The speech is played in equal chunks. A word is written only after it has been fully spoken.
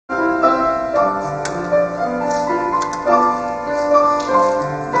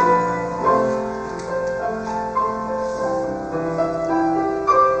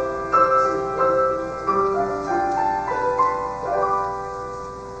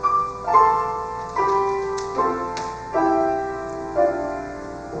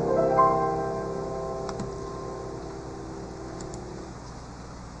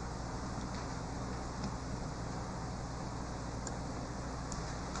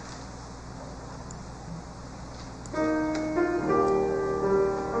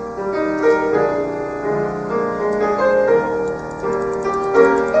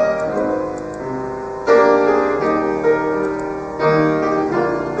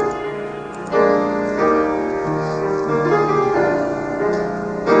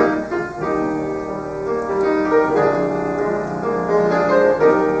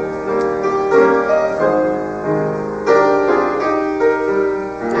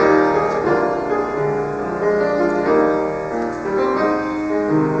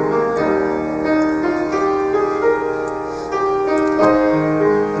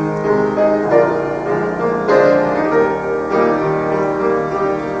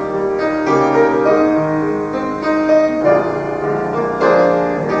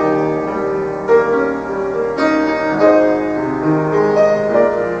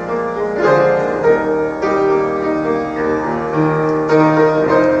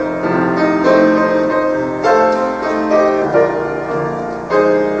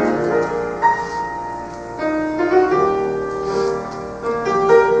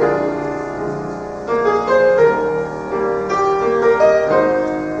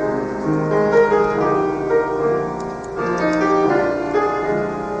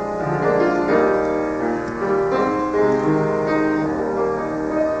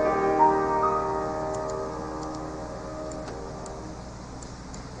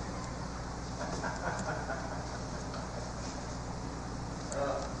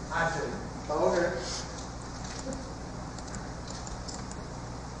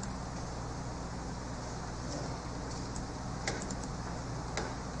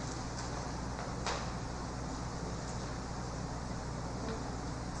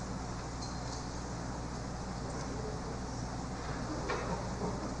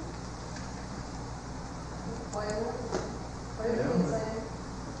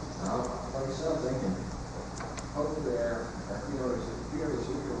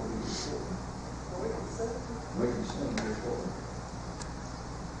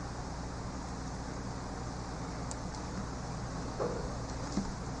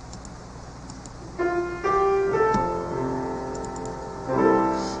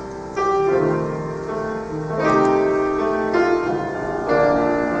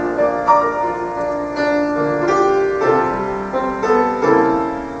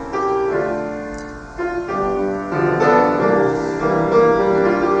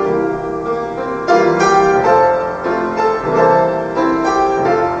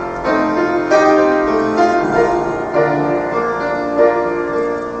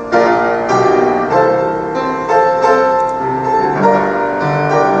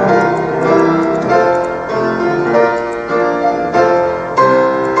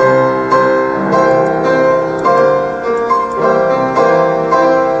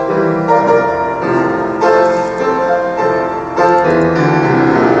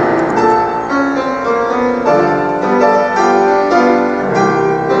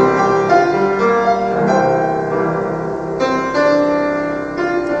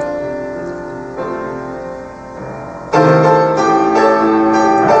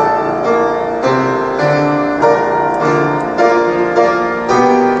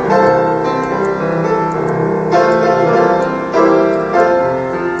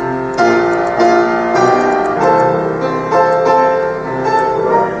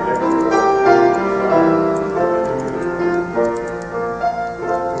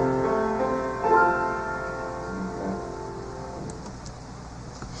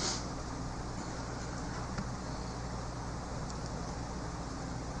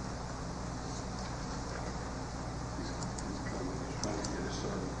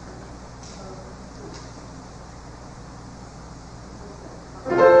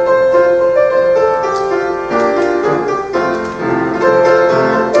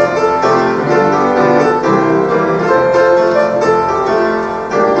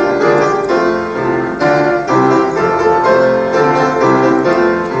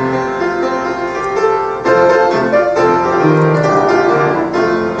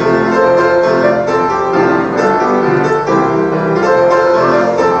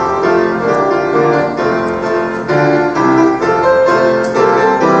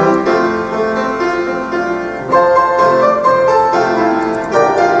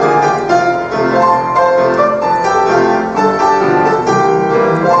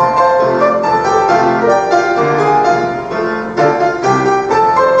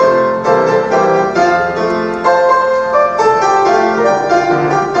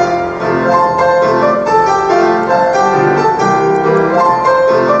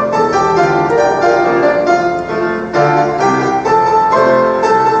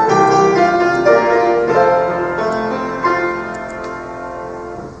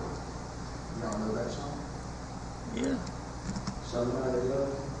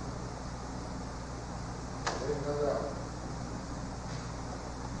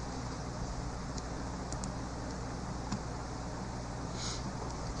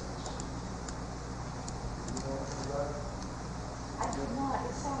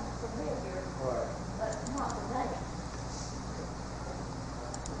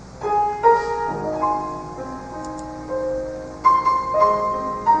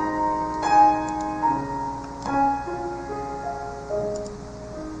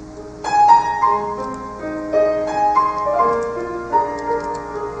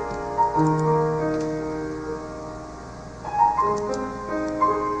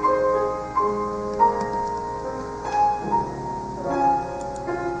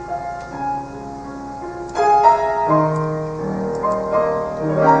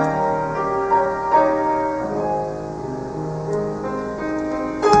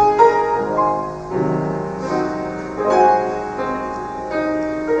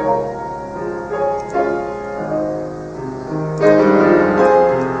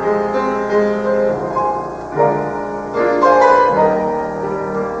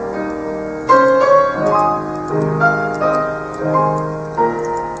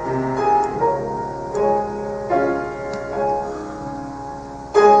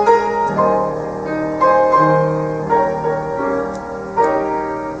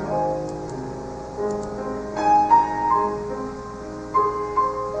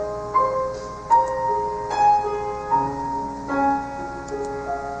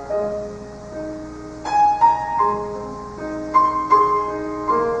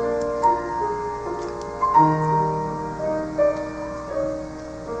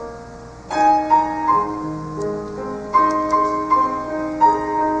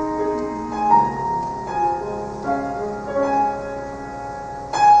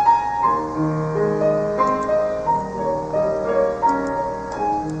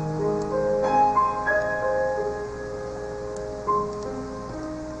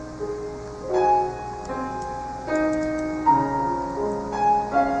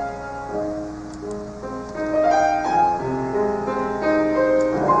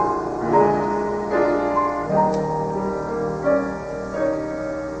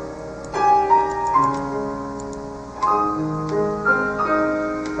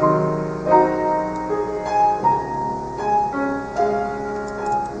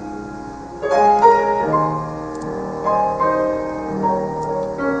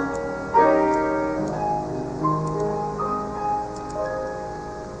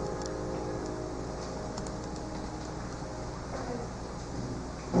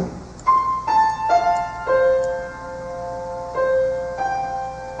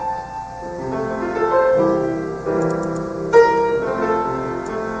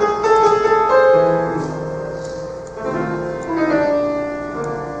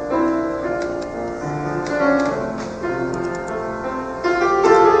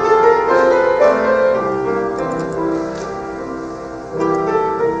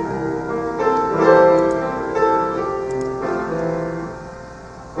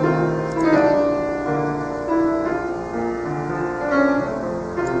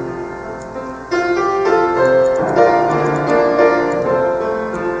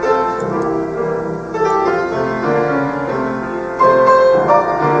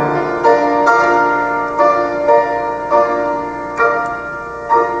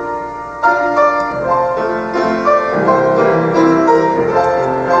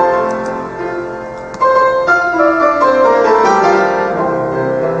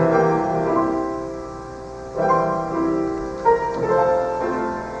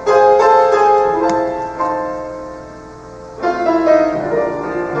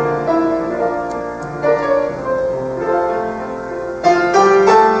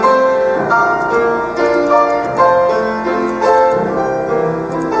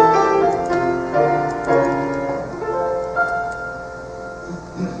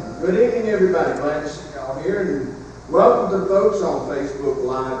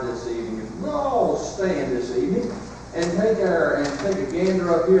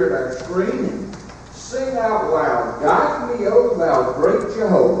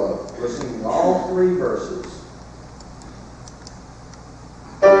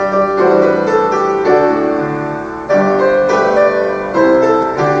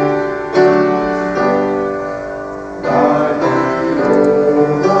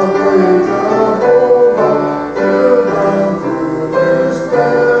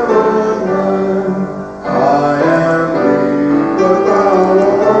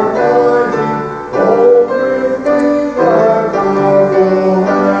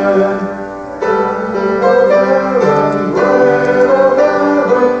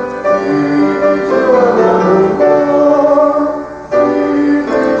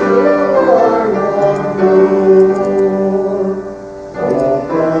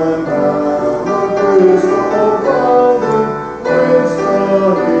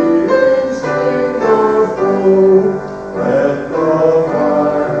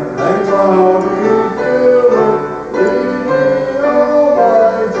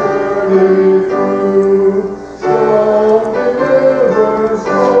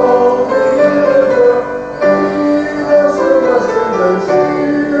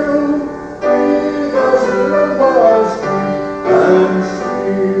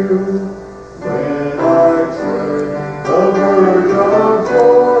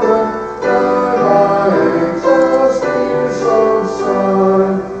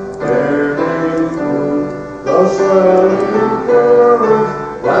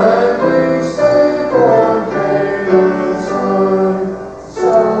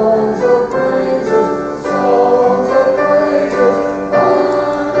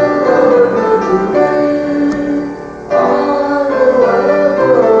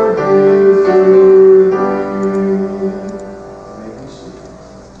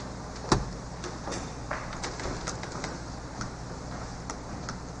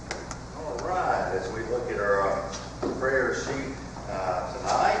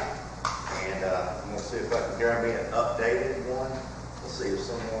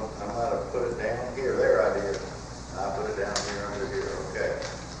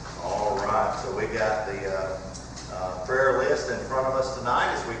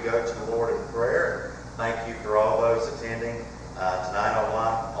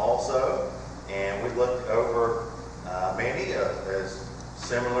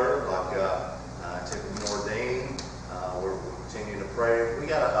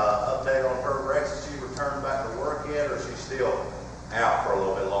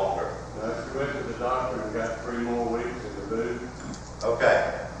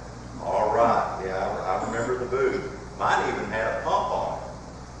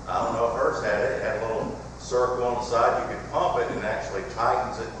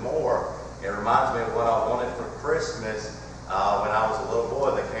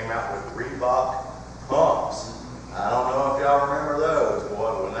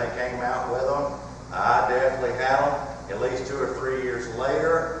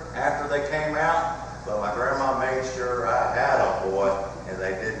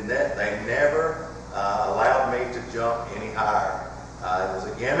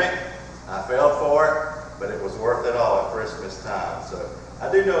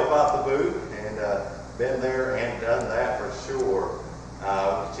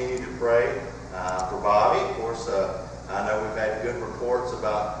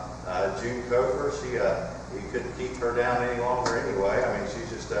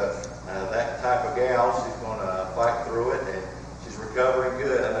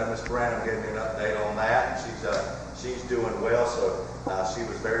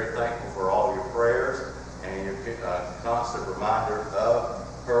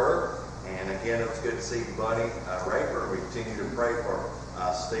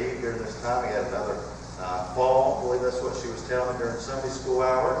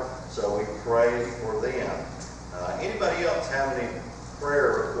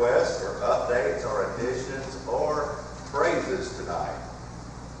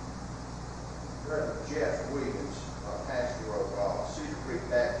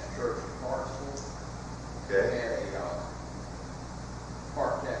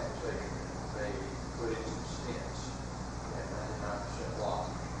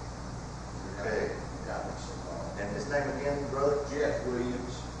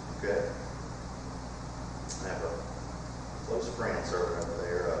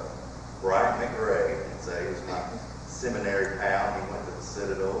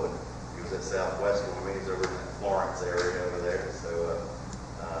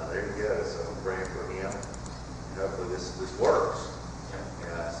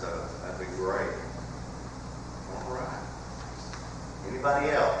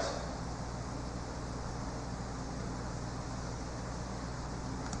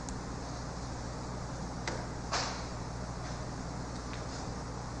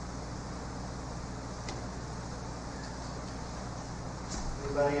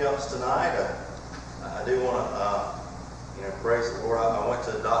Anybody else tonight? I do want to, praise the Lord. I went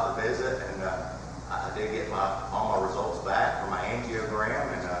to the doctor visit, and I did get all my results back from my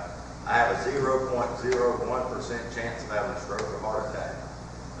angiogram, and I have a 0.01% chance of having a stroke or heart attack.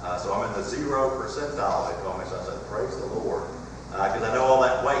 So I'm in the 0 percentile, they told me. So I said, praise the Lord. Because I know all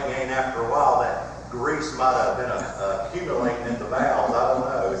that weight gain after a while, that grease might have been accumulating in the valves. I don't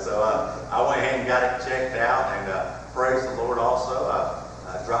know. So I went ahead and got it checked out, and praise the Lord also.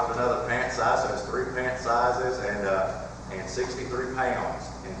 I dropped another pant size, so it's 3 pant sizes, and 63 pounds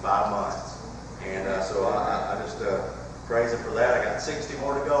in 5 months. And so I just praise Him for that. I got 60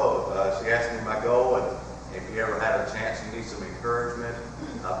 more to go. She asked me my goal, and if you ever had a chance, you need some encouragement,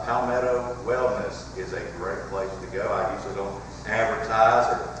 Palmetto Wellness is a great place to go. I usually don't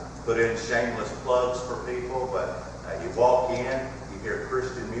advertise or put in shameless plugs for people, but you walk in, you hear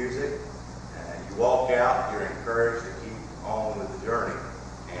Christian music, you walk out, you're encouraged to keep on with the journey.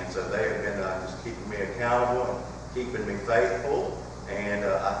 And so they have been just keeping me accountable and keeping me faithful. And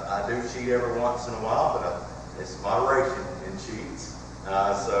I do cheat every once in a while, but it's moderation in cheats. But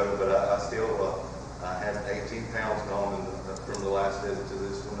I still had 18 pounds gone from the last visit to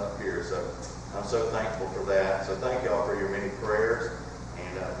this one up here. So I'm so thankful for that. So thank y'all for your many prayers,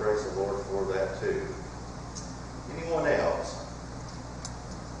 and praise the Lord for that too. Anyone else?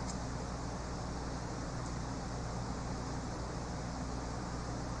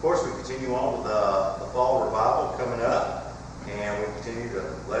 Of course, we continue on with the fall revival coming up, and we continue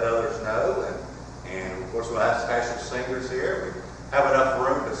to let others know. And of course, we'll have special singers here. We have enough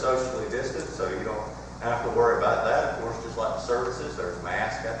room to socially distance, so you don't have to worry about that. Of course, just like the services, there's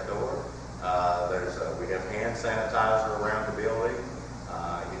masks at the door. We have hand sanitizer around the building.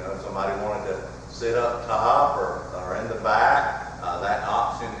 If somebody wanted to sit up top or in the back, that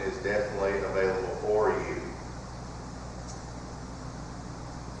option is definitely available for you.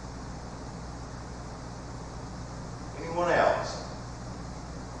 Anyone else?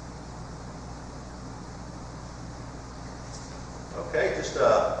 Okay, just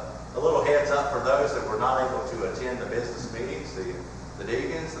a little heads up for those that were not able to attend the business meetings. The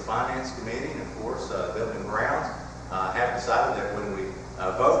deacons, the finance committee, and of course building grounds have decided that when we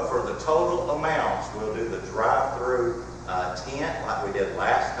vote for the total amounts, we'll do the drive-through tent like we did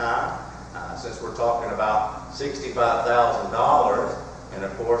last time. Since we're talking about $65,000, and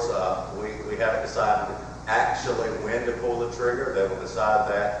of course we haven't decided actually when to pull the trigger. They will decide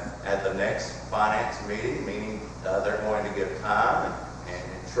that at the next finance meeting, meaning they're going to give time and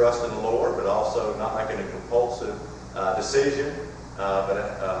trust in the Lord, but also not making a compulsive decision.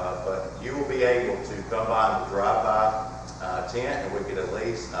 But you will be able to come by the drive-by tent, and we could at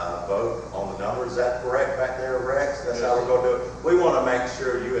least vote on the numbers. Is that correct back there, Rex? That's how we're going to do it. We want to make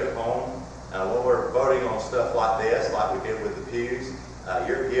sure you at home, when we're voting on stuff like this, like we did with the pews,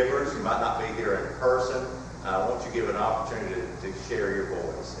 you're givers. You might not be here in person. I want you to give an opportunity to share your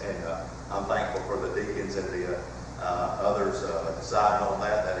voice. And I'm thankful for the deacons and the others deciding on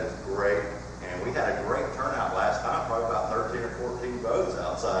that. That is great. And we had a great turnout last time, probably about 13 or 14 votes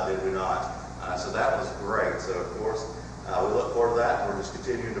outside, did we not? So that was great. So, of course, we look forward to that. We're just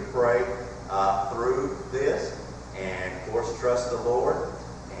continuing to pray through this and, of course, trust the Lord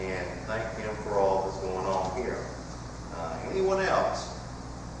and thank Him for all that's going on here. Anyone else?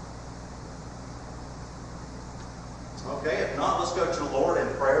 Okay, if not, let's go to the Lord in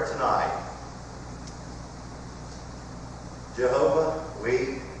prayer tonight. Jehovah,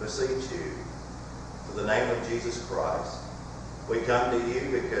 we beseech you, in the name of Jesus Christ, we come to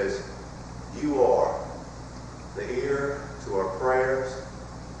you because you are the ear to our prayers.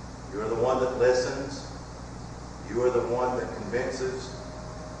 You are the one that listens. You are the one that convinces.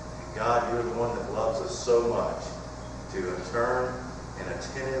 And God, you're the one that loves us so much to turn an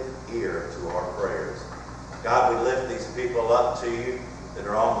attentive ear to our prayers. God, we lift these people up to you that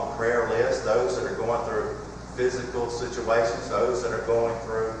are on the prayer list, those that are going through physical situations, those that are going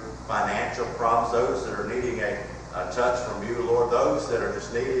through financial problems, those that are needing a touch from you, Lord, those that are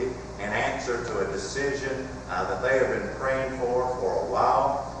just needing an answer to a decision that they have been praying for a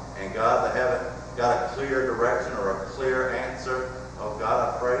while. And God, they haven't got a clear direction or a clear answer. Oh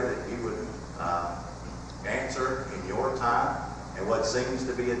God, I pray that you would answer in your time. And what seems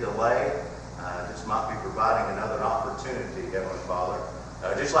to be a delay just might be providing another opportunity, Heavenly Father.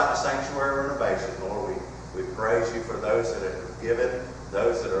 Just like the sanctuary renovation, Lord, we praise you for those that have given,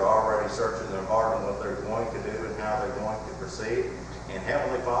 those that are already searching their heart on what they're going to do and how they're going to proceed. And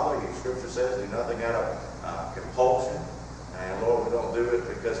Heavenly Father, your Scripture says, do nothing out of compulsion. And Lord, we don't do it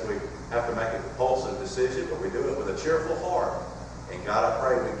because we have to make a compulsive decision, but we do it with a cheerful heart. And God, I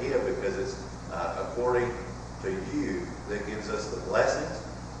pray we give because it's according to you that gives us the blessings.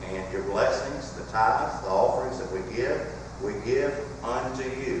 And your blessings, the tithes, the offerings that we give unto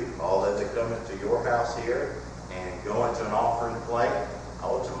you. All that they come into your house here and go into an offering plate.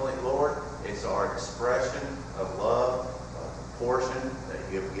 Ultimately, Lord, it's our expression of love, of the portion that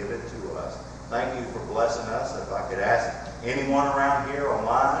you have given to us. Thank you for blessing us. If I could ask anyone around here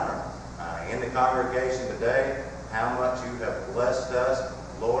online or in the congregation today how much you have blessed us,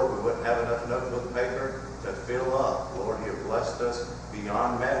 Lord, we wouldn't have enough notebook paper to fill up. Lord, you have blessed us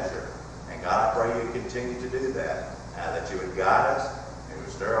beyond measure. And God, I pray you continue to do that. That you would guide us and would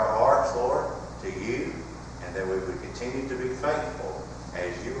stir our hearts, Lord, to you, and that we would continue to be faithful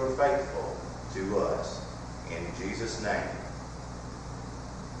as you are faithful to us. In Jesus' name.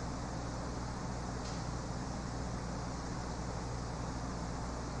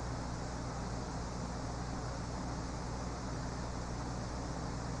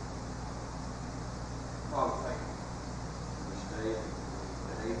 Father, thank you for this day that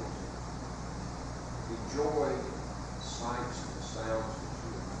we've been able to enjoy the sights and the sounds that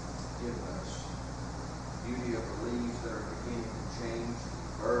you have given us. The beauty of the leaves that are beginning to change,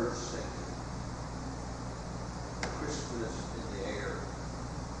 the birds singing, the crispness in the air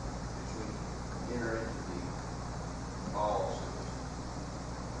as we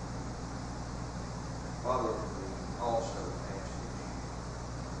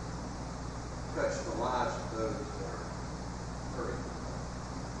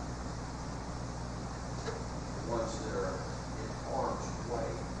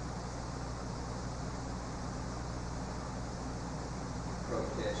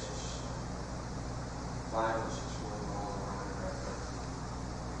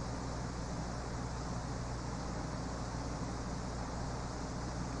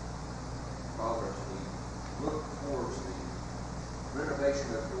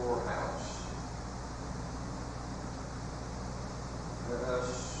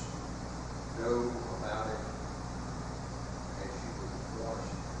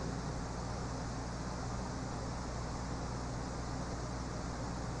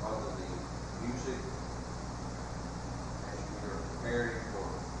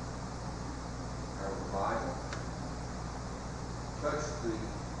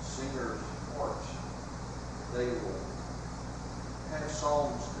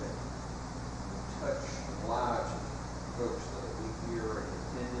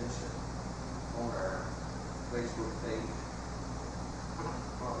Facebook page.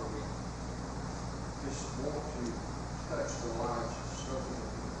 Father, we just want to touch the lives of so many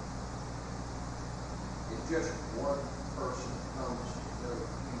people. If just one person comes to know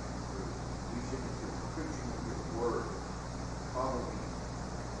you through using the preaching of your word, Father, we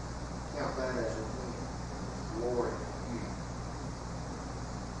count that as a win. Glory to you.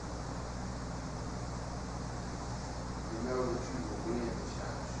 We know that you will be in this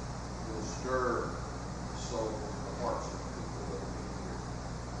house. You will stir the souls and the hearts of people that will be here.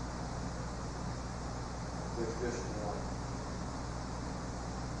 There's just one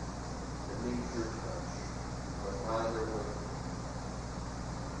that needs your touch. But find their way.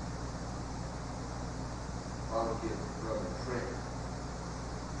 Father, give Brother Trent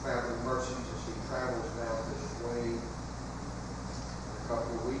traveling mercies as he travels down this way in a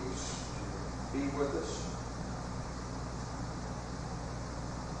couple of weeks to be with us.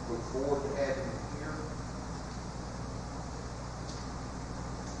 Look forward to having him here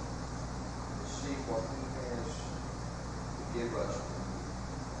to see what he has to give us.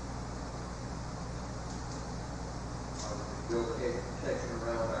 Build a hedge of protection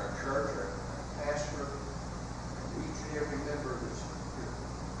around our church, our pastor, and each and every member that's here.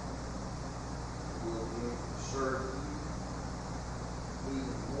 We'll be able to serve you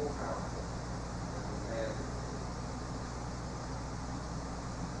even more powerfully than we have.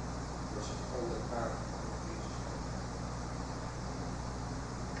 This is holy power in Jesus' name.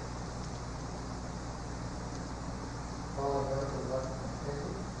 Father, I'd like to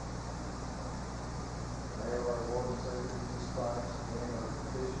continue. May our Lord and Savior Jesus Christ bring our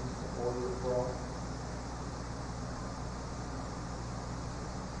petitions before your throne.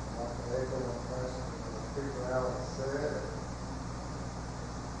 Like the echo of Pastor Speaker Allen said,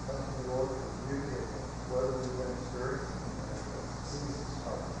 thank you, Lord, for the beauty of the weather we've been experiencing and the seasons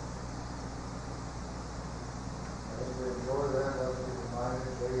coming. As we enjoy that, let us be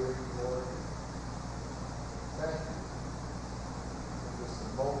reminded daily, Lord, thank you for just the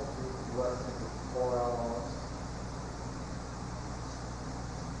multitude of blessings that you pour out on us.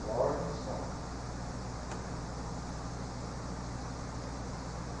 Large and small.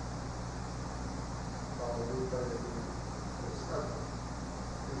 Father, we pray that you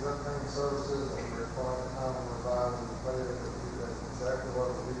these upcoming services that we require the time of revival, we pray that it be exactly what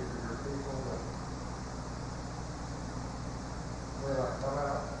we need for your people, that may not come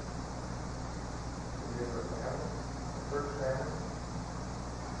out to be their family, the church family,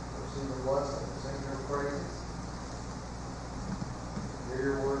 receive a blessing, sing your praises, hear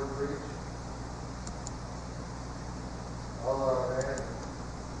your word preached. All our hand,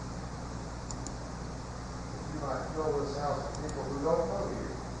 that you might fill this house with people who don't know you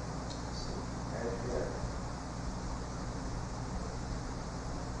as yet.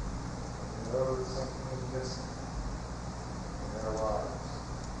 And know that something is missing in their lives.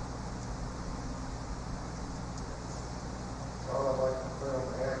 God, I'd like to pray on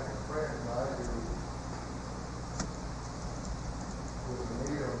behalf of a friend tonight who is in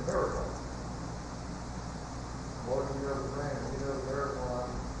need of a miracle. Lord, you know the man, you know the miracle.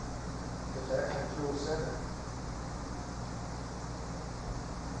 I'm just asking that you will send it.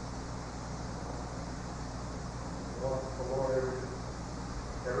 Lord,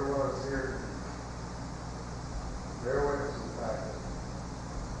 everyone is here to bear witness to the fact that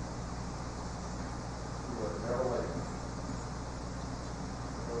you are never late.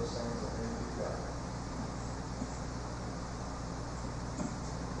 Those things that need to be done.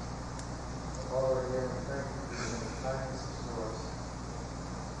 Father, again, we thank you for your kindness to us.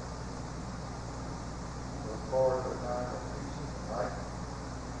 Look forward to the time of teaching tonight.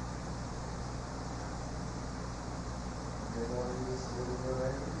 And Lord Jesus, we will your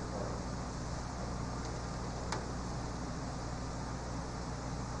name be praised.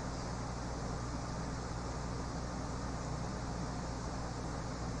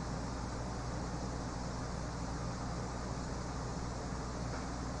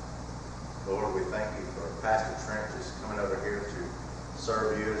 Lord, we thank you for Pastor Trent just coming over here to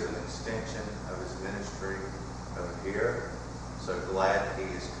serve you as an extension of his ministry over here. So glad that he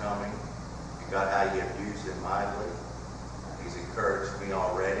is coming. And God, how you have used him mightily. He's encouraged me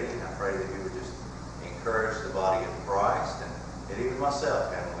already, and I pray that you would just encourage the body of Christ and even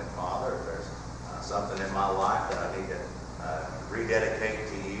myself, Heavenly Father. If there's something in my life that I need to rededicate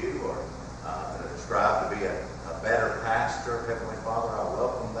to you or strive to be a better pastor, Heavenly Father, I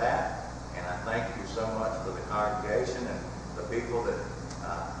welcome that. And I thank you so much for the congregation and the people that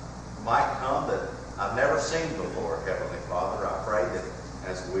might come that I've never seen before, Heavenly Father. I pray that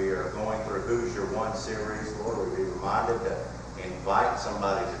as we are going through Who's Your One series, Lord, we'll be reminded to invite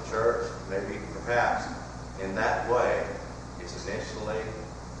somebody to church, maybe perhaps in that way, it's initially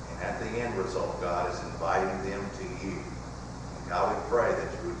and at the end result, God is inviting them to you. And God, we pray that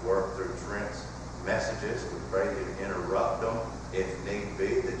you would work through Trent's messages. We pray that you'd interrupt them if need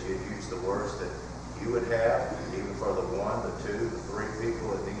be, that you'd use the words that you would have, even for the 1, the 2, the 3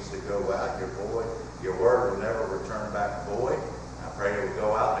 people that needs to go out. Your word will never return back void. I pray it will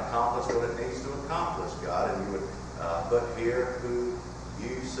go out and accomplish what it needs to accomplish, God, and you would put here who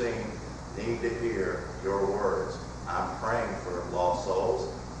you seem need to hear your words. I'm praying for lost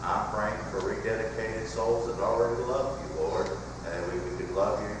souls. I'm praying for rededicated souls that already love you, Lord, and we could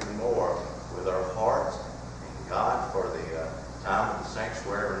love you even more with our hearts. And God, for the time of the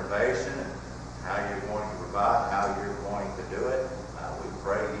sanctuary renovation and how you're going to provide, how you're going to do it, we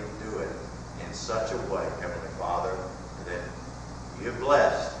pray you do it in such a way, Heavenly Father, that you've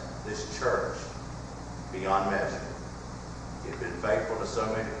blessed this church beyond measure. You've been faithful to so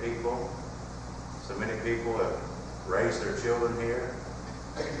many people. So many people have raised their children here,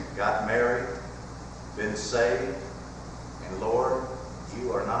 got married, been saved, and Lord,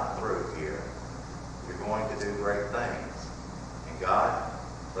 you are not through here. You're going to do great things. And God,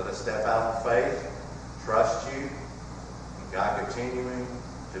 let us step out in faith, trust you, and God, continuing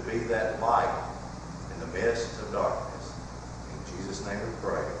to be that light in the midst of darkness. In Jesus' name we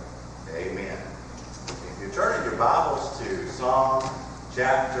pray. Amen. If you turn in your Bibles to Psalm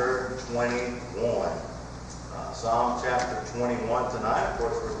chapter 21. Psalm chapter 21 tonight. Of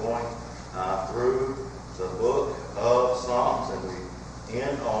course, we're going through the book of Psalms, and we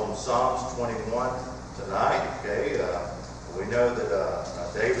end on Psalms 21 tonight. Okay, we know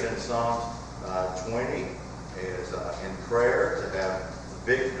that David in Psalms 20 is in prayer to have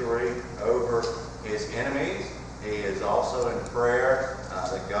victory over his enemies. He is also in prayer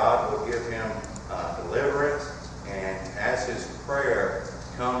that God will give him deliverance. And as his prayer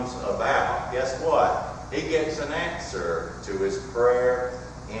comes about, guess what? He gets an answer to his prayer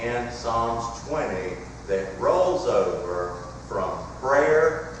in Psalms 20 that rolls over from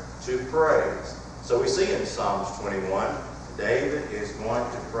prayer to praise. So we see in Psalms 21, David is going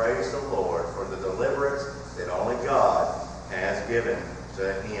to praise the Lord for the deliverance that only God has given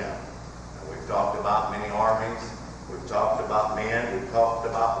to him. And we've talked about many armies. We've talked about men. We've talked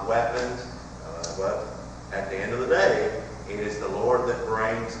about weapons. But at the end of the day, it is the Lord that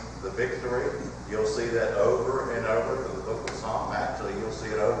brings the victory. You'll see that over and over through the book of Psalm. Actually, you'll see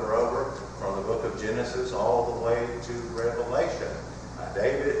it over and over from the book of Genesis all the way to Revelation.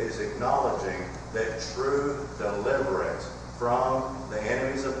 David is acknowledging that true deliverance from the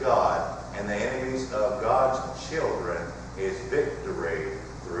enemies of God and the enemies of God's children is victory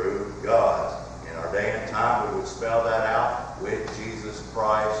through God. In our day and time, we would spell that out with Jesus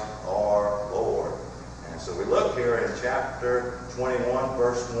Christ our Lord. And so we look here in chapter 21,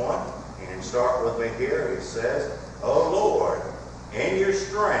 verse 1, and start with me here. He says, O Lord, in your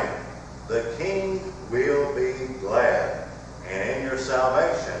strength the king will be glad, and in your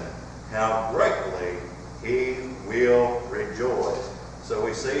salvation how greatly he will rejoice. So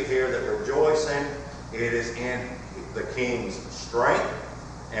we see here that rejoicing, it is in the king's strength,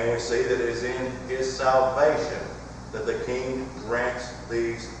 and we see that it is in his salvation that the king grants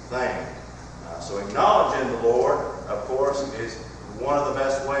these things. So acknowledging the Lord, of course, is one of the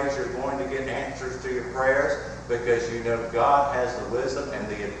best ways you're going to get answers to your prayers, because you know God has the wisdom and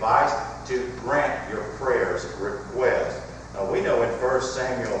the advice to grant your prayers requests. Now we know in 1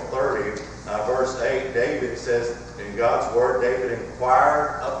 Samuel 30, verse 8, David says, in God's word, David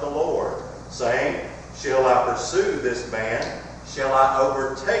inquired of the Lord, saying, shall I pursue this man? Shall I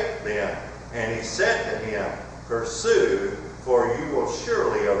overtake them? And he said to him, pursue, for you will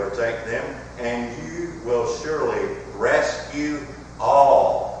surely overtake them, and you will surely rescue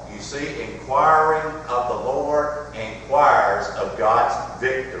all. You see, inquiring of the Lord inquires of God's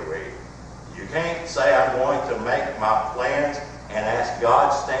victory. You can't say, I'm going to make my plans and ask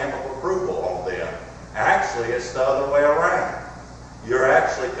God's stamp of approval on them. Actually, it's the other way around. You're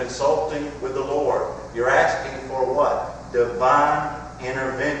actually consulting with the Lord. You're asking for what? Divine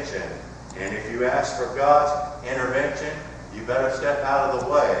intervention. And if you ask for God's intervention, you better step out of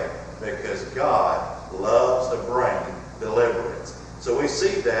the way, because God loves to bring deliverance. So we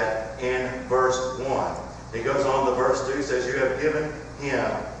see that in verse 1. He goes on to verse 2, says, you have given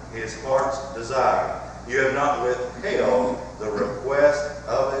him his heart's desire. You have not withheld the request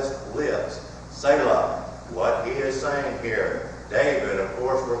of his lips. Selah. What he is saying here. David, of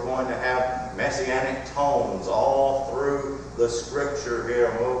course, we're going to have messianic tones all through the scripture here,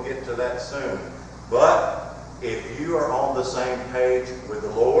 and we'll get to that soon. But if you are on the same page with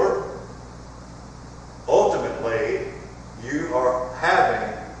the Lord, ultimately you are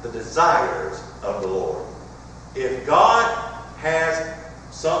having the desires of the Lord. If God has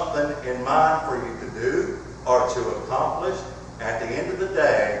something in mind for you to do or to accomplish, at the end of the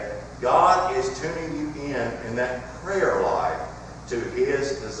day, God is tuning you in that prayer life to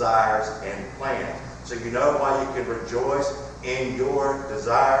His desires and plans. So you know why you can rejoice in your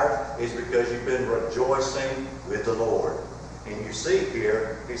desires is because you've been rejoicing with the Lord. And you see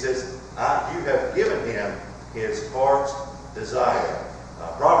here, He says, you have given Him His heart's desire.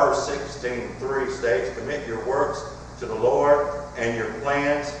 Proverbs 16:3 states, commit your works to the Lord and your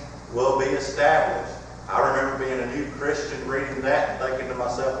plans will be established. I remember being a new Christian reading that and thinking to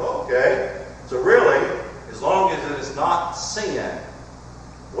myself, okay, so really, as long as it is not sin,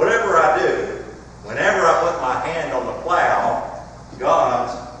 whatever I do, whenever I put my hand on the plow,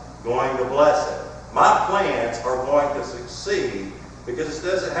 God's going to bless it. My plans are going to succeed because it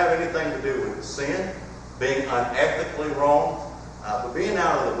doesn't have anything to do with sin, being unethically wrong, but being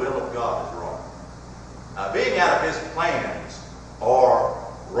out of the will of God is wrong. Being out of His plans are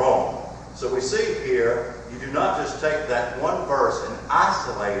wrong. So we see here, you do not just take that one verse and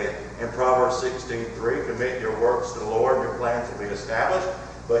isolate it in Proverbs 16:3, commit your works to the Lord and your plans will be established,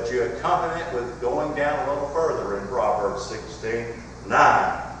 but you accompany it with going down a little further in Proverbs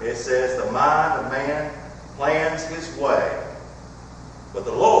 16:9. It says, the mind of man plans his way, but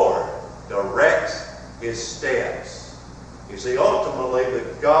the Lord directs his steps. You see, ultimately,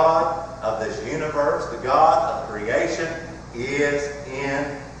 the God of this universe, the God of creation, is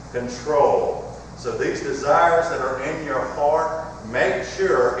in control. So these desires that are in your heart, make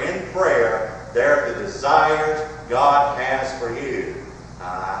sure in prayer they're the desires God has for you.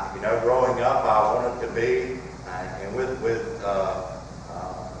 Growing up, I wanted to be, and with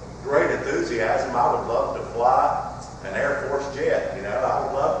great enthusiasm, I would love to fly an Air Force jet. I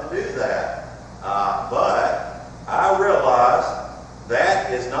would love to do that. But I realized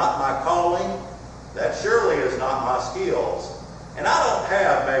that is not my calling. That surely is not my skills. And I don't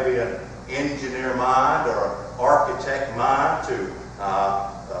have maybe an engineer mind or architect mind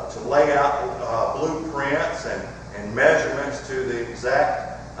to lay out blueprints and measurements to the exact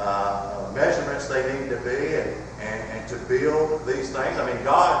measurements they need to be and to build these things. I mean,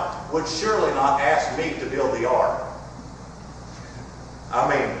 God would surely not ask me to build the ark. I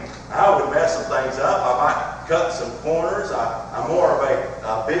mean, I would mess some things up. I might cut some corners. I'm more of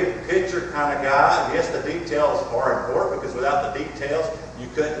a big picture kind of guy. Yes, the details are important because without the details, you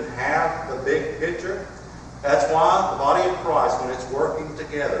couldn't have the big picture. That's why the body of Christ, when it's working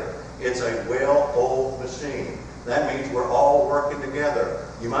together, it's a well-oiled machine. That means we're all working together.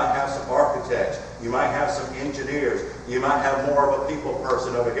 You might have some architects. You might have some engineers. You might have more of a people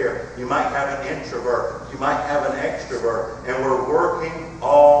person over here. You might have an introvert. You might have an extrovert. And we're working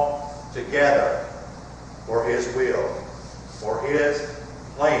all together for His will, for His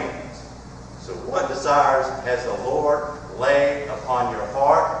plans. So what desires has the Lord laid upon your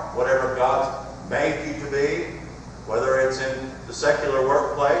heart? Whatever God's made you to be, whether it's in the secular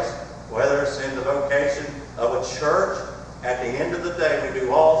workplace, whether it's in the vocation of a church, at the end of the day, we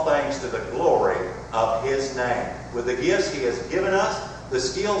do all things to the glory of His name. With the gifts He has given us, the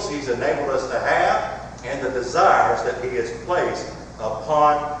skills He's enabled us to have, and the desires that He has placed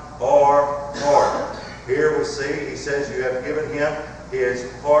upon our heart. Here we see, He says, you have given Him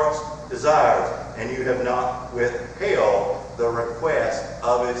His heart's desires, and you have not withheld the request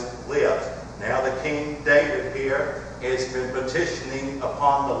of His lips. Now the King David here has been petitioning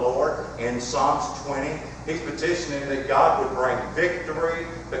upon the Lord in Psalms 20. He's petitioning that God would bring victory,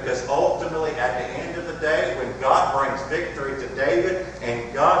 because ultimately at the end of the day, when God brings victory to David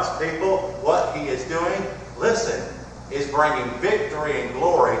and God's people, what He is doing, listen, is bringing victory and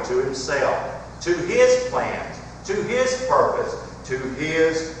glory to Himself, to His plans, to His purpose, to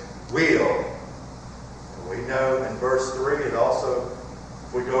His will. We know in verse 3, it also,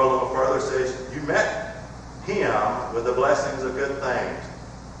 if we go a little further, says, you met Him with the blessings of good things.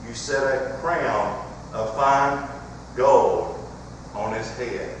 You set a crown of fine gold on His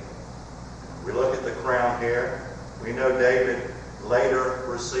head. We look at the crown here. We know David later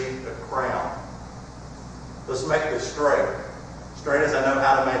received a crown. Let's make this straight. Straight as I know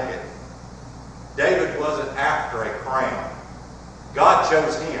how to make it. David wasn't after a crown. God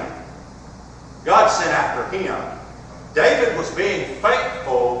chose him. God sent after him. David was being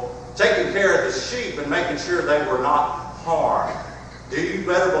faithful, taking care of the sheep and making sure they were not harmed. Do you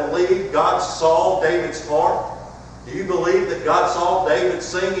better believe God saw David's heart? Do you believe that God saw David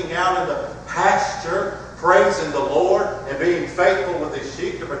singing out in the pasture, praising the Lord and being faithful with his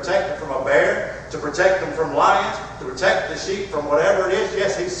sheep to protect them from a bear, to protect them from lions, to protect the sheep from whatever it is?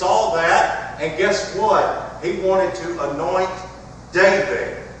 Yes, he saw that. And guess what? He wanted to anoint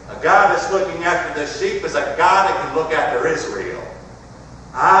David a guy that's looking after the sheep is a guy that can look after Israel.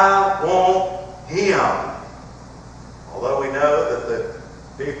 I want him. Although we know that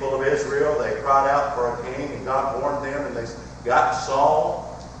the people of Israel, they cried out for a king, and God warned them, and they got Saul.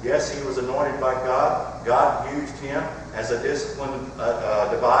 Yes, he was anointed by God. God used him as a discipline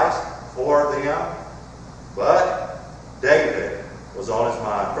device for them. But David was on his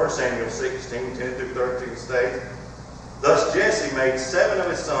mind. 1 Samuel 16, 10 through 13 states, "Thus Jesse made 7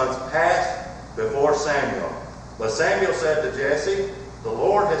 of his sons pass before Samuel. But Samuel said to Jesse, The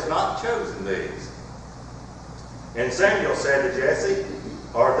Lord has not chosen these. And Samuel said to Jesse,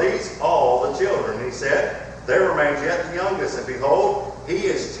 Are these all the children? He said, There remains yet the youngest, and behold, he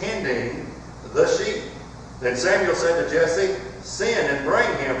is tending the sheep. Then Samuel said to Jesse, Send and bring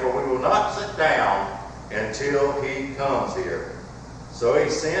him, for we will not sit down until he comes here. So he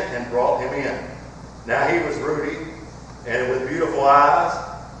sent and brought him in. Now he was ruddy, and with beautiful eyes,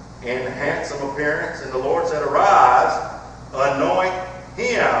 and handsome appearance. And the Lord said, Arise, anoint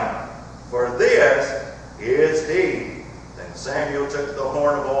him, for this is he. Then Samuel took the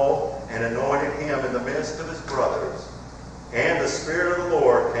horn of oil and anointed him in the midst of his brothers. And the Spirit of the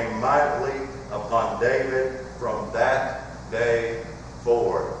Lord came mightily upon David from that day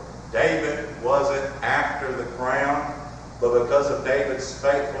forward. David wasn't after the crown, but because of David's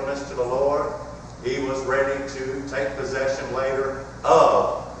faithfulness to the Lord, he was ready to take possession later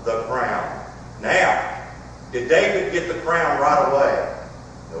of the crown. Now, did David get the crown right away?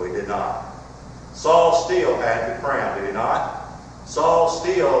 No, he did not. Saul still had the crown, did he not? Saul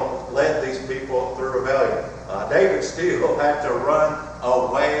still led these people through rebellion. David still had to run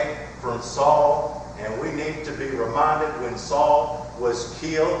away from Saul, and we need to be reminded when Saul was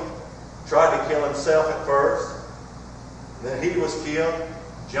killed, tried to kill himself at first, then he was killed,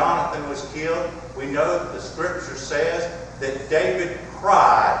 Jonathan was killed. We know that the scripture says that David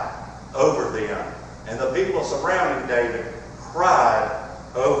cried over them, and the people surrounding David cried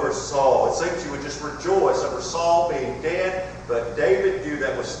over Saul. It seems you would just rejoice over Saul being dead, but David knew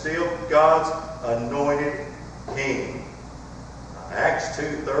that was still God's anointed king. Acts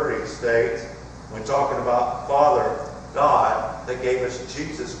 2:30 states, when talking about Father God that gave us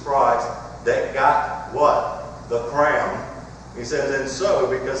Jesus Christ, that got what? The crown. He says, and so,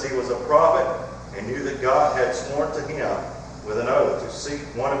 because he was a prophet and knew that God had sworn to him with an oath to seat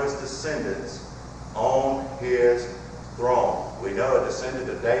one of his descendants on his throne. We know a descendant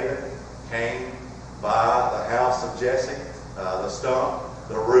of David came by the house of Jesse, the stump,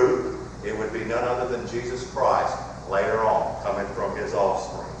 the root. It would be none other than Jesus Christ later on, coming from his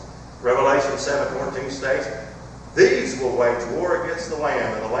offspring. Revelation 7:14 states, These will wage war against the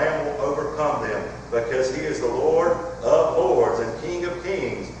Lamb, and the Lamb will overcome them, because he is the Lord of lords and King of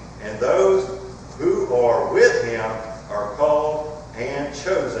kings, and those who are with him are called and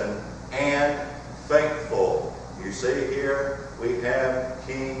chosen and faithful. You see here, we have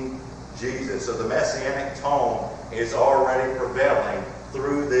King Jesus. So the Messianic tone is already prevailing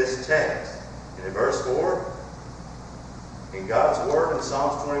through this text. And in verse 4, in God's word in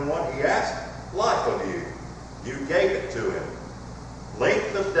Psalms 21, he asked life of you. You gave it to him.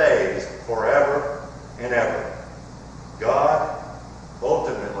 Length of days forever and ever. God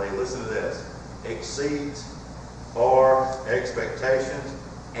ultimately, listen to this, exceeds our expectations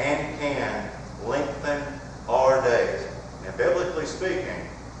and can lengthen our days. And biblically speaking,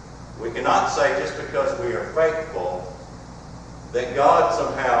 we cannot say just because we are faithful that God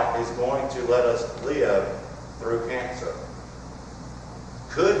somehow is going to let us live through cancer.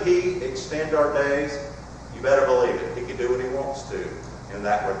 Could he extend our days? You better believe it. He can do what he wants to in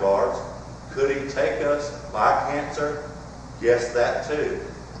that regard. Could he take us by cancer? Yes, that too.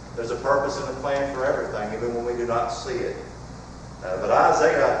 There's a purpose and a plan for everything, even when we do not see it. But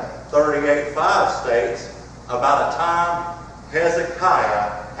Isaiah 38:5 states about a time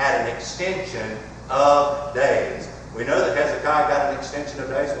Hezekiah had an extension of days. We know that Hezekiah got an extension of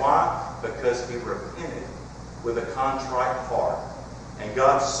days. Why? Because he repented with a contrite heart. And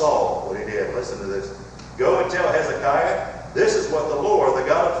God saw what he did. Listen to this. Go and tell Hezekiah, this is what the Lord, the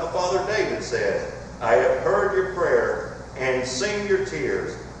God of the father David, says. I have heard your prayer and seen your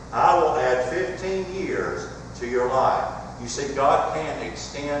tears. I will add 15 years to your life. You see, God can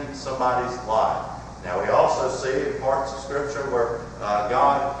extend somebody's life. Now, we also see in parts of Scripture where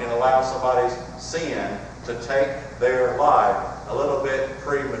God can allow somebody's sin to take their life a little bit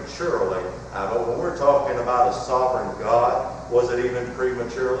prematurely. But when we're talking about a sovereign God, was it even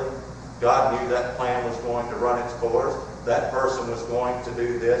prematurely? God knew that plan was going to run its course. That person was going to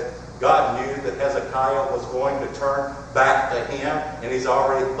do this. God knew that Hezekiah was going to turn back to him, and he's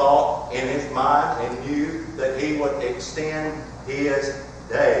already thought in his mind and knew that he would extend his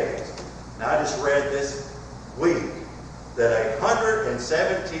days. Now I just read this week that a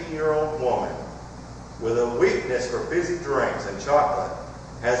 117-year-old woman with a weakness for fizzy drinks and chocolate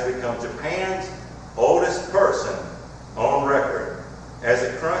has become Japan's oldest person on record. As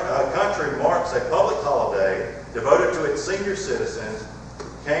the country marks a public holiday devoted to its senior citizens,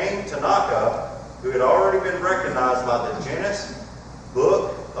 Kane Tanaka, who had already been recognized by the Guinness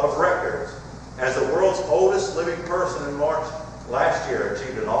Book of Records as the world's oldest living person in March last year,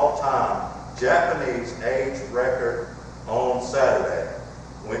 achieved an all-time Japanese age record on Saturday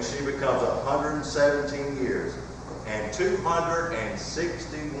when she becomes 117 years and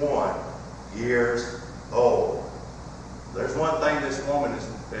 261 years old. There's one thing this woman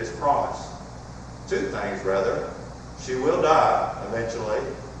is promised. Two things, rather. She will die eventually,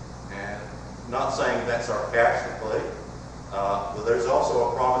 and not saying that sarcastically, but there's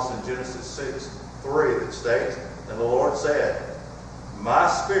also a promise in Genesis 6:3 that states, "And the Lord said, My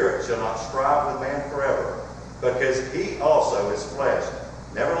spirit shall not strive with man forever, because he also is flesh.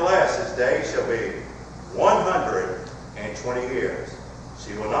 Nevertheless, his days shall be 120 years.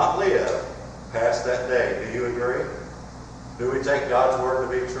 She will not live past that day." Do you agree? Do we take God's word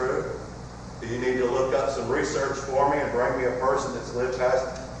to be true? Do you need to look up some research for me and bring me a person that's lived past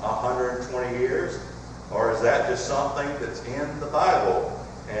 120 years? Or is that just something that's in the Bible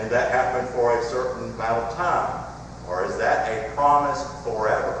and that happened for a certain amount of time? Or is that a promise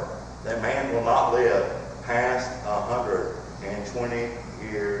forever, that man will not live past 120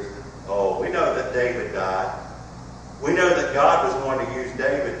 years old? We know that David died. We know that God was going to use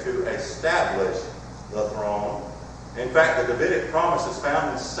David to establish the throne. In fact, the Davidic promise is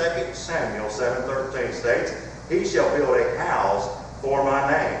found in 2 Samuel 7:13 states, "He shall build a house for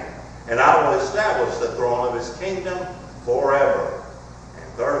my name, and I will establish the throne of his kingdom forever." And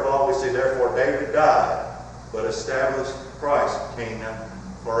third of all, we see, therefore, David died, but established Christ's kingdom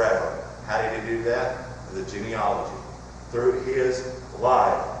forever. How did he do that? Through the genealogy. Through his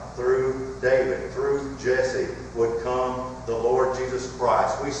life, through David, through Jesse, would come the Lord Jesus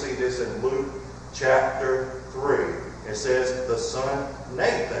Christ. We see this in Luke chapter 3. It says, the son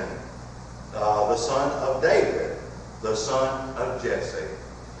Nathan, the son of David, the son of Jesse.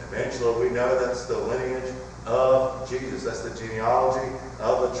 Eventually, we know that's the lineage of Jesus. That's the genealogy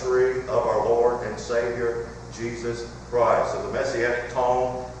of the tree of our Lord and Savior, Jesus Christ. So the Messianic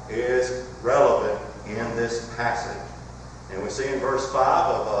tone is relevant in this passage. And we see in verse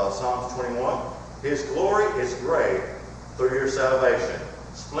 5 of Psalms 21, His glory is great through your salvation,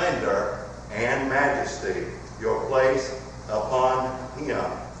 splendor and majesty, your place upon him.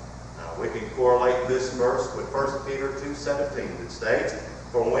 Now, we can correlate this verse with 1 Peter 2:17 that states,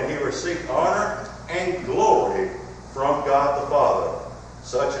 "For when he received honor and glory from God the Father,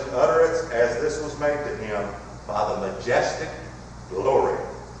 such an utterance as this was made to him by the majestic glory.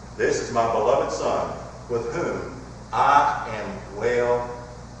 This is my beloved Son, with whom I am well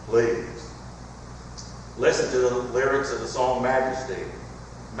pleased." Listen to the lyrics of the song Majesty.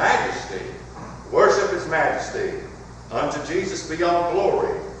 Majesty, worship His majesty. Unto Jesus be all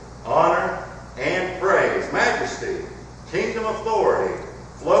glory, honor, and praise. Majesty, kingdom authority,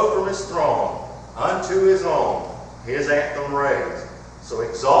 flow from His throne. Unto His own, His anthem raise. So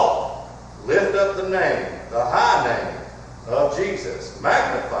exalt, lift up the name, the high name of Jesus.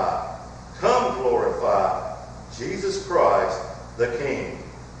 Magnify, come glorify Jesus Christ the King.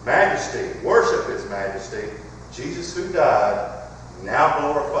 Majesty, worship His majesty. Jesus who died, now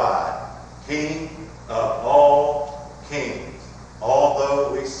glorified, King of all kings.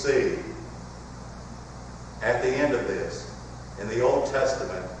 Although we see at the end of this, in the Old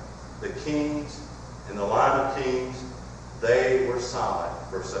Testament, the kings in the line of kings, they were silent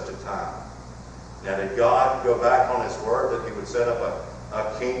for such a time. Now, did God go back on His word that He would set up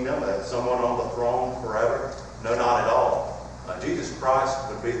a kingdom, someone on the throne forever? No, not at all. Jesus Christ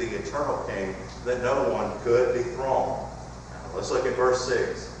would be the eternal King that no one could dethrone. Now, let's look at verse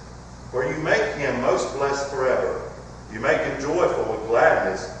 6. "For you make Him most blessed forever. You make Him joyful with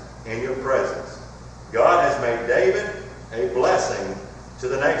gladness in your presence." God has made David a blessing to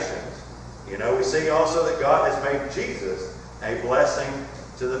the nations. You know, we see also that God has made Jesus a blessing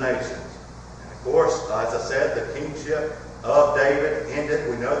to the nations. And of course, as I said, the kingship of David ended.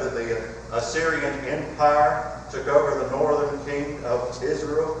 We know that the Assyrian Empire took over the northern kingdom of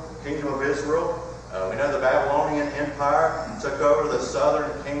Israel. We know the Babylonian Empire took over the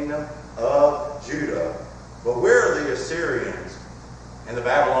southern kingdom of Judah. But where are the Assyrians and the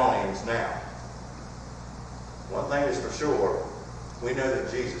Babylonians now? One thing is for sure, we know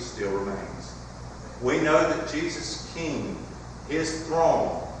that Jesus still remains. We know that Jesus' King, His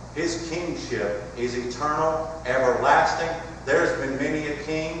throne, His kingship is eternal, everlasting, there's been many of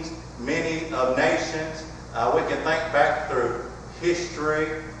kings, many of nations. We can think back through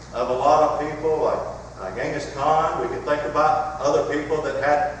history of a lot of people like Genghis Khan. We can think about other people that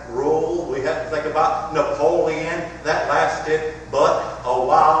had rule. We have to think about Napoleon. That lasted but a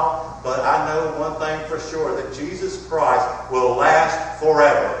while. But I know one thing for sure, that Jesus Christ will last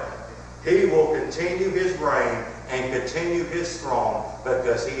forever. He will continue his reign and continue his throne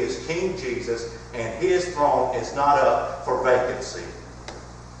because he is King Jesus, and his throne is not up for vacancy.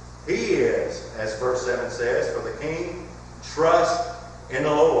 He is, as verse 7 says, for the king trusts in the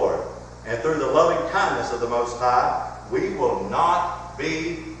Lord, and through the loving kindness of the Most High, we will not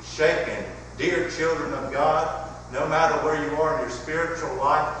be shaken. Dear children of God, no matter where you are in your spiritual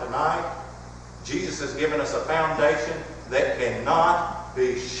life tonight, Jesus has given us a foundation that cannot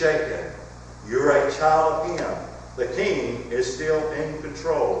be shaken. You're a child of him. The king is still in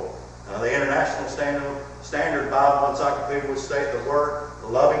control. The International Standard Bible Encyclopedia would state the word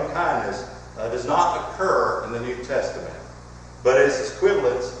loving kindness does not occur in the New Testament. But as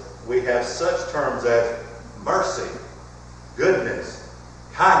equivalents, we have such terms as mercy, goodness,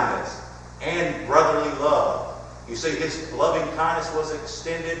 kindness, and brotherly love. You see, his loving kindness was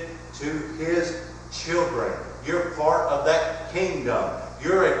extended to his children. You're part of that kingdom.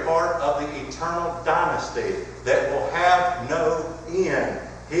 You're a part of the eternal dynasty that will have no end.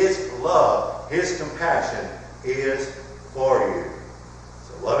 His love, his compassion is for you.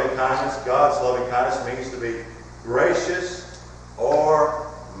 So loving kindness, God's loving kindness means to be gracious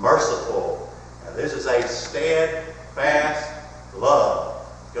or merciful. Now, this is a steadfast love.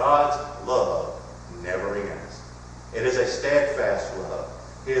 God's love never ends. It is a steadfast love.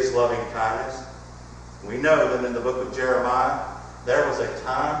 His loving kindness. We know that in the book of Jeremiah, there was a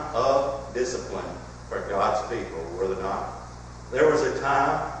time of discipline for God's people, were there not? There was a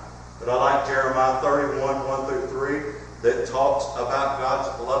time, but I like Jeremiah 31, 1 through 3, that talks about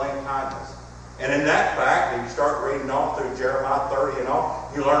God's loving kindness. And in that fact, if you start reading on through Jeremiah 30 and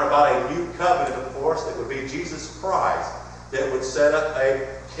on, you learn about a new covenant, of course, that would be Jesus Christ, that would set up a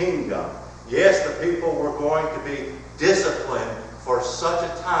kingdom. Yes, the people were going to be disciplined for such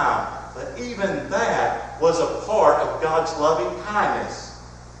a time, but even that was a part of God's loving kindness,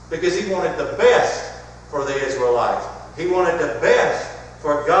 because he wanted the best for the Israelites. He wanted the best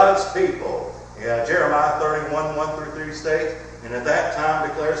for God's people. Jeremiah 31, 1 through 3 states, and at that time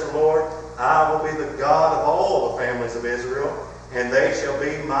declares the Lord, I will be the God of all the families of Israel, and they shall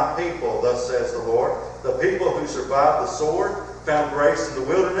be my people, thus says the Lord. The people who survived the sword found grace in the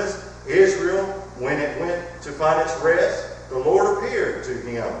wilderness. Israel, when it went to find its rest, the Lord appeared to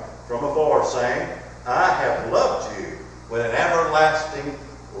him from afar, saying, I have loved you with an everlasting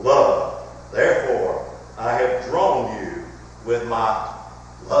love. Therefore, I have drawn you with my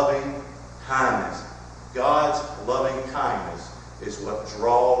loving kindness. God's loving kindness is what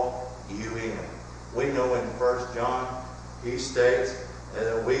draws you in. We know in 1 John, he states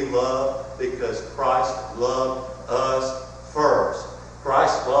that we love because Christ loved us first.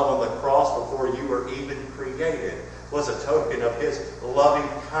 Christ's love on the cross before you were even created was a token of his loving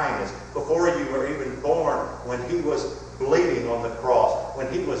kindness. Before you were even born, when he was bleeding on the cross,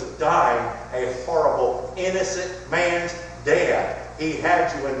 when he was dying a horrible, innocent man's death, he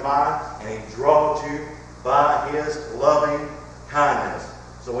had you in mind, and he drawed you by his loving kindness.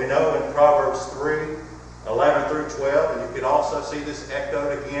 So we know in Proverbs 3, 11 through 12, and you could also see this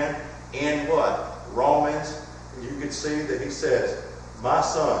echoed again in what? Romans. You could see that he says, my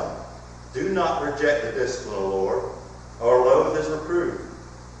son, do not reject the discipline of the Lord, or loathe his reproof.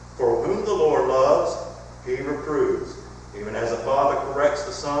 For whom the Lord loves, he reproves, even as a father corrects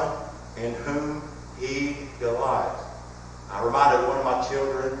the son, in whom he delights. I reminded one of my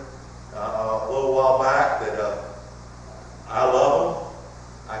children a little while back that I love them.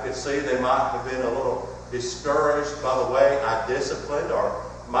 I could see they might have been a little discouraged by the way I disciplined, or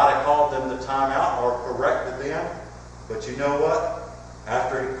might have called them to time out or corrected them. But you know what?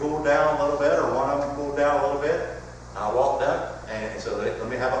 After he cooled down a little bit, or one of them cooled down a little bit, I walked up and said, let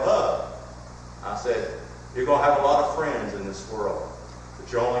me have a hug. I said, you're going to have a lot of friends in this world,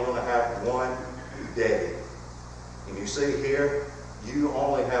 but you're only going to have one daddy. And you see here, you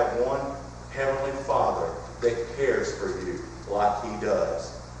only have one Heavenly Father that cares for you like he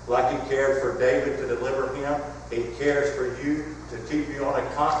does. Like he cared for David to deliver him, he cares for you to keep you on a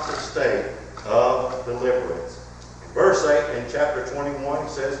constant state of deliverance. In verse 8 in chapter 21, he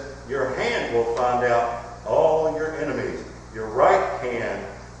says, your hand will find out all your enemies. Your right hand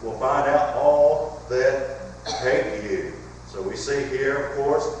will find out all that hate you. So we see here, of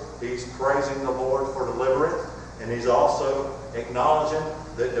course, he's praising the Lord for deliverance, and he's also acknowledging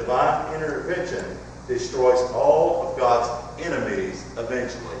that divine intervention destroys all of God's enemies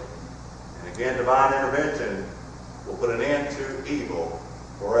eventually. And again, divine intervention will put an end to evil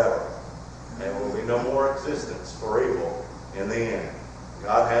forever. There will be no more existence for evil in the end.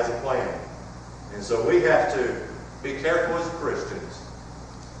 God has a plan. And so we have to be careful as Christians.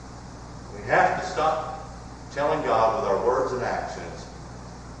 We have to stop telling God with our words and actions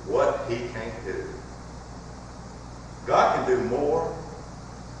what He can't do. God can do more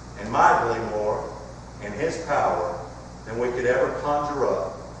and mightily more in His power than we could ever conjure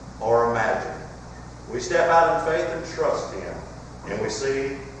up or imagine. We step out in faith and trust Him, and we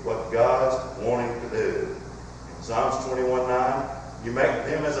see what God's wanting to do. In Psalms 21:9, you make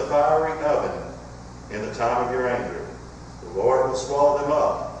them as a fiery oven in the time of your anger. The Lord will swallow them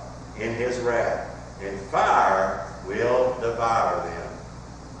up in His wrath, and fire will devour them.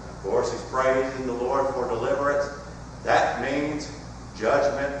 Of course, He's praising the Lord for deliverance. That means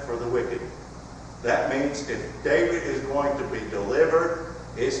judgment for the wicked. That means if David is going to be delivered,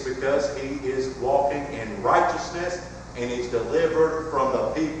 it's because he is walking in righteousness and he's delivered from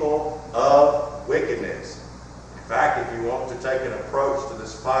the people of wickedness. In fact, if you want to take an approach to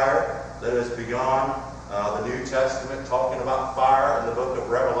this fire that is beyond the New Testament, talking about fire in the book of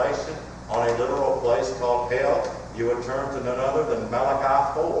Revelation on a literal place called hell, you would turn to none other than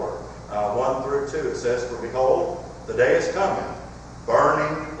Malachi 4, 1 through 2. It says, "For behold, the day is coming,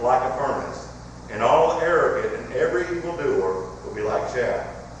 burning like a furnace, and all arrogant and every evildoer will be like chaff.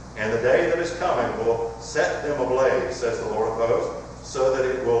 And the day that is coming will set them ablaze, says the Lord of hosts, so that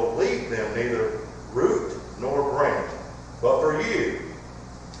it will leave them neither root nor branch. But for you,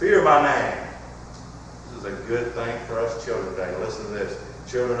 fear my name." This is a good thing for us children today. Listen to this.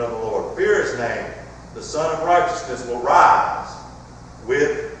 Children of the Lord, fear His name. The Son of Righteousness will rise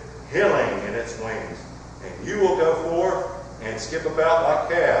with healing in its wings. And you will go forth and skip about like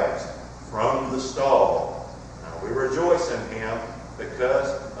calves from the stall. Now, we rejoice in Him because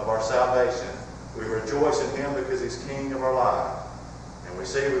of our salvation. We rejoice in Him because He's King of our lives. And we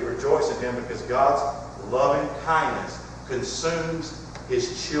say we rejoice in Him because God's loving kindness consumes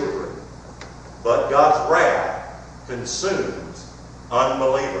His children. But God's wrath consumes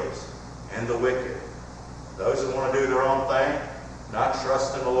unbelievers and the wicked. Those who want to do their own thing, not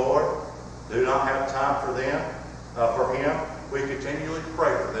trust in the Lord, do not have time for them, for Him, we continually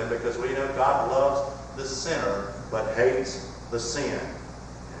pray for them because we know God loves the sinner but hates the sin.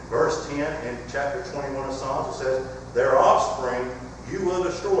 In verse 10 in chapter 21 of Psalms, it says, "Their offspring you will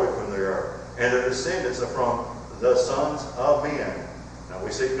destroy from the earth, and their descendants are from the sons of men." Now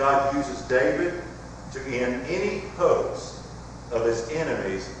we see God uses David to end any hopes of his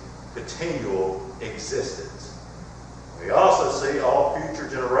enemies' continual existence. We also see all future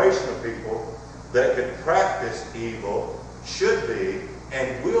generation of people that could practice evil should be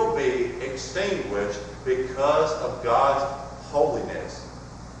and will be extinguished because of God's holiness.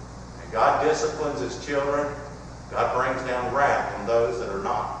 And God disciplines His children. God brings down wrath on those that are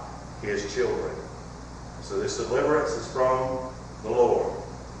not His children. So this deliverance is from the Lord.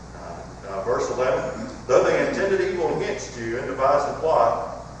 Verse 11, "Though they intended evil against you and devised a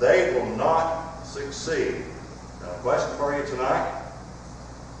plot, they will not succeed." Now, a question for you tonight.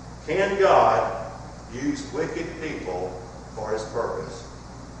 Can God use wicked people for His purpose?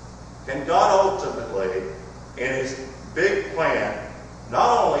 Can God ultimately, in His big plan,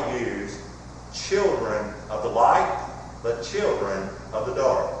 not only use children of the light, but children of the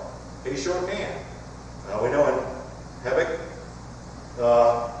dark? He sure can. We know in Habakkuk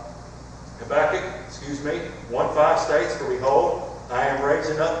 1:5 states, "For behold, I am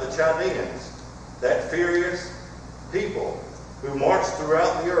raising up the Chaldeans, that furious people who march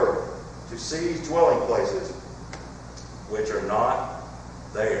throughout the earth to seize dwelling places which are not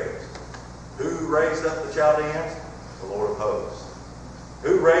theirs." Who raised up the Chaldeans? The Lord of hosts.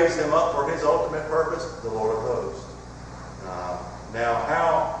 Who raised them up for His ultimate purpose? The Lord of hosts. Now,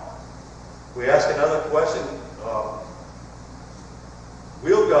 how? We ask another question.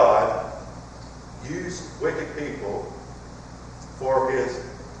 Will God use wicked people for His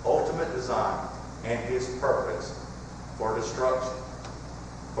ultimate design and His purpose for destruction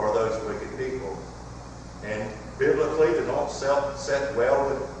for those wicked people? And biblically, they don't set well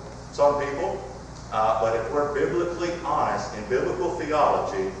with some people, but if we're biblically honest in biblical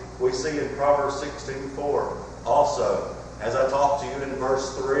theology, we see in Proverbs 16:4 also, as I talked to you in verse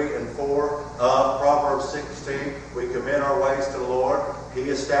 3 and 4 of Proverbs 16, we commit our ways to the Lord. He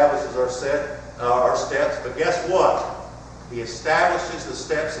establishes our steps, but guess what? He establishes the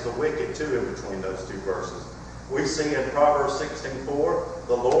steps of the wicked too in between those two verses. We see in Proverbs 16:4,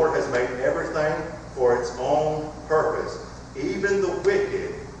 the Lord has made everything for its own purpose, even the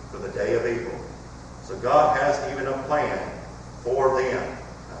wicked for the day of evil. So God has even a plan for them.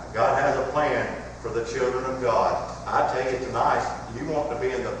 God has a plan for the children of God. I tell you tonight, you want to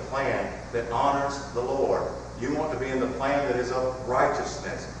be in the plan that honors the Lord. You want to be in the plan that is of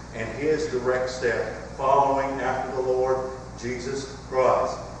righteousness and His direct step, following after the Lord Jesus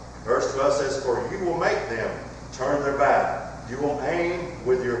Christ. Verse 12 says, "For you will make them turn their back. You will aim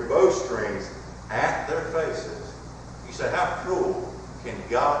with your bowstrings at their faces." You say, how cruel can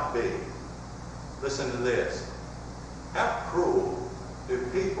God be? Listen to this. How cruel do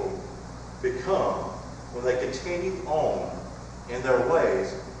people become when they continue on in their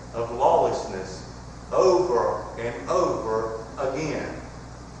ways of lawlessness over and over again?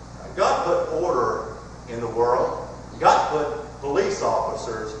 God put order in the world. God put police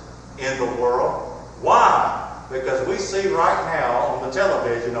officers in the world. Why? Because we see right now on the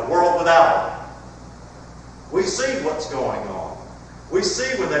television a world without them. We see what's going on. We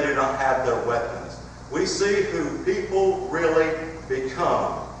see when they do not have their weapons. We see who people really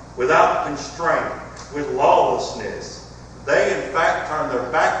become without constraint, with lawlessness. They in fact turn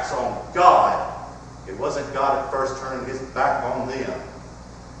their backs on God. It wasn't God at first turning His back on them.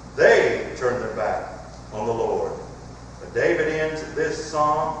 They turned their back on the Lord. But David ends this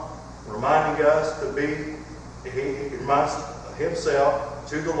psalm reminding us to be, he reminds himself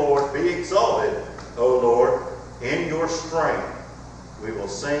to the Lord, "Be exalted, O Lord, in your strength. We will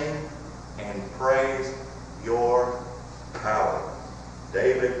sing and praise your power."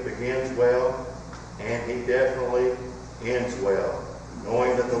 David begins well, and he definitely ends well,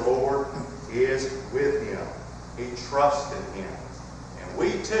 knowing that the Lord is with him. He trusts in Him. And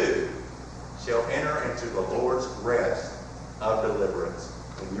we too shall enter into the Lord's rest of deliverance.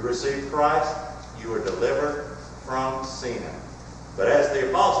 When you receive Christ, you are delivered from sin. But as the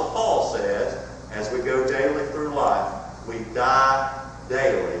Apostle Paul says, as we go daily through life, we die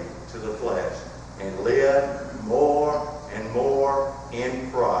daily to the flesh and live more and more in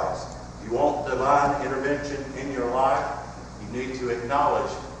Christ. You want divine intervention in your life? You need to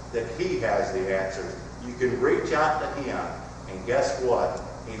acknowledge that He has the answers. You can reach out to Him, and guess what?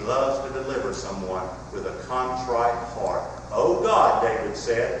 He loves to deliver someone with a contrite heart. "Oh God," David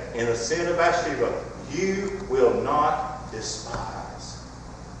said, in the sin of Bathsheba, "you will not despise."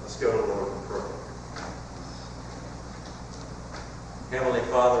 Let's go to the Lord in prayer. Heavenly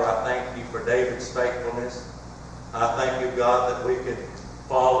Father, I thank You for David's faithfulness. I thank You, God, that we can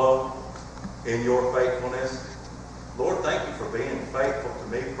follow in Your faithfulness. Lord, thank You for being faithful to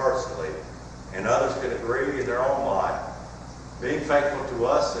me personally, and others could agree in their own life. Being faithful to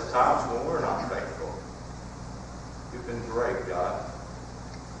us at times when we're not faithful. You've been great, God.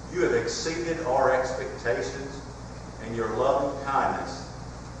 You have exceeded our expectations, and Your loving kindness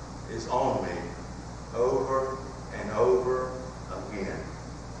is on me over and over again.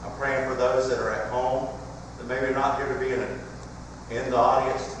 I'm praying for those that are at home, that maybe are not here to be in the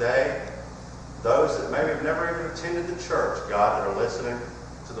audience today. Those that maybe have never even attended the church, God, that are listening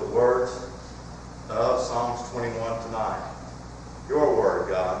to the words of Psalms 21 tonight. Your word,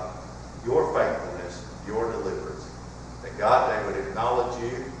 God, Your faithfulness, Your deliverance. That, God, they would acknowledge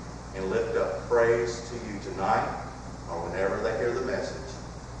You and lift up praise to You tonight or whenever they hear the message.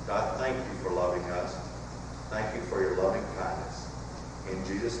 God, thank You for loving us. Thank You for Your loving kindness. In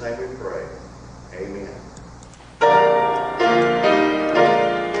Jesus' name we pray. Amen.